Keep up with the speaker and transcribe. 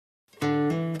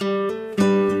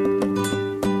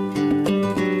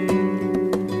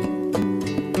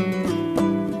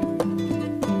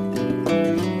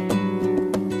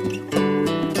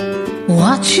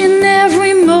watching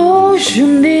every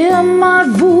motion in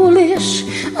my foolish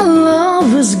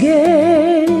lover's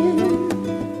game.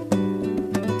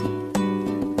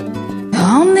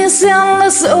 On this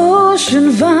endless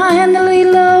ocean, finally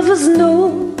lovers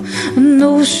know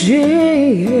no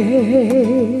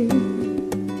shame.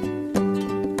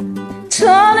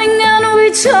 Turning and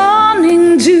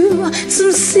returning to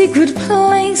some secret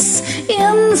place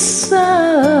inside.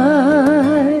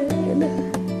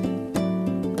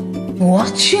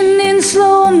 Watching in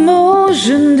slow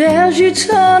motion as you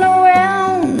turn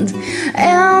around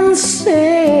and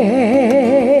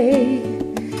say,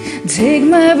 take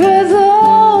my breath away.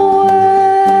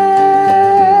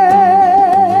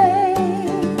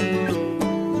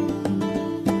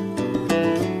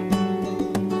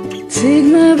 Take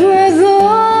my breath away.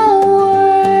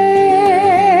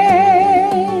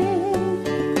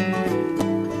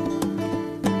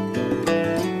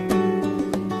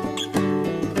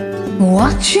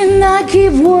 Watching, I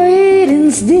keep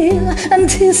waiting still,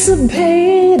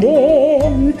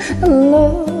 anticipating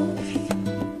love.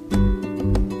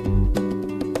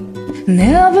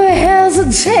 Never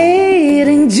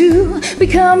hesitating to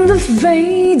become the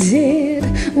fated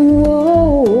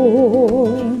ones.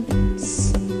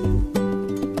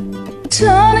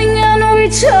 Turning and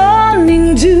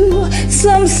returning to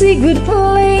some secret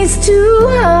place to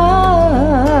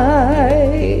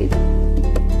hide.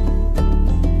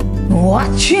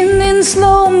 Watching in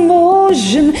slow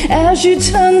motion as you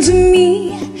turn to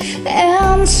me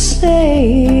and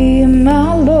say,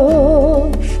 my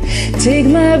love, take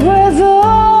my breath away.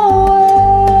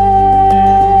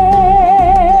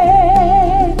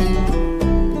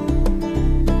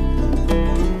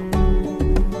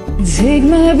 Take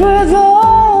my breath away.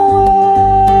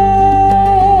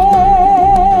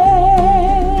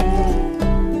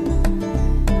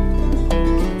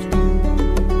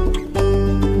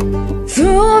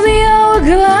 Through the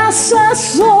hourglass I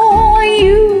saw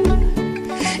you.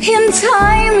 In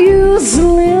time you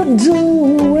slipped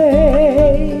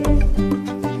away.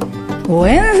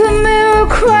 When the mirror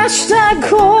crashed I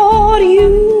caught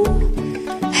you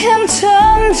and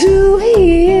turned to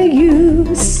hear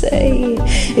you say,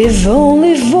 if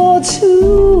only for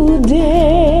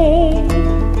today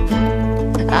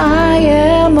I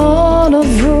am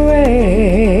unafraid.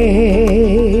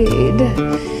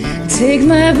 Take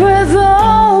my breath away.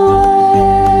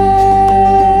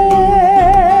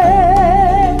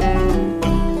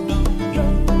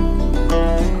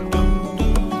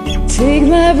 Take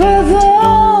my breath away.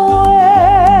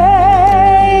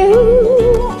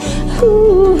 Ooh,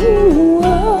 ooh, ooh, oh.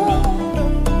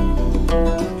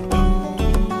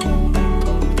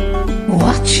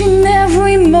 Watching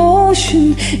every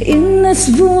motion in this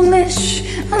foolish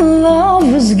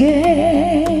lover's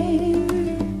game.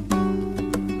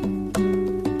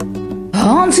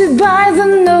 Haunted by the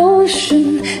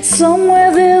notion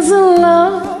somewhere there's a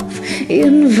love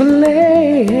in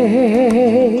flames.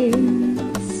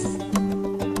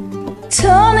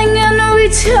 Turning and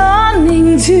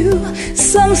returning to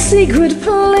some secret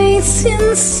place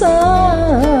inside.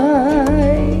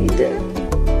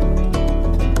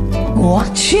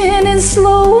 Watching in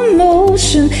slow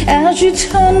motion as you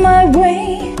turn my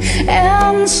way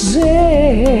and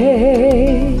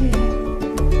say,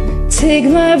 take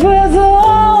my breath away.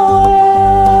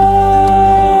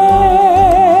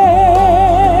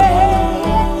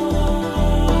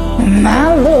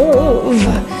 My love,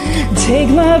 take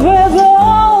my breath away.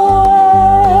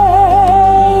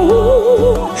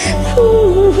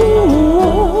 Ooh,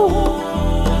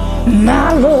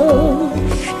 my love,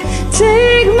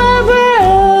 take my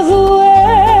breath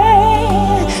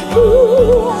away.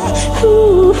 Ooh,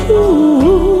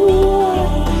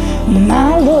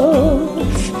 my love,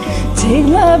 take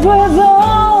my breath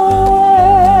away.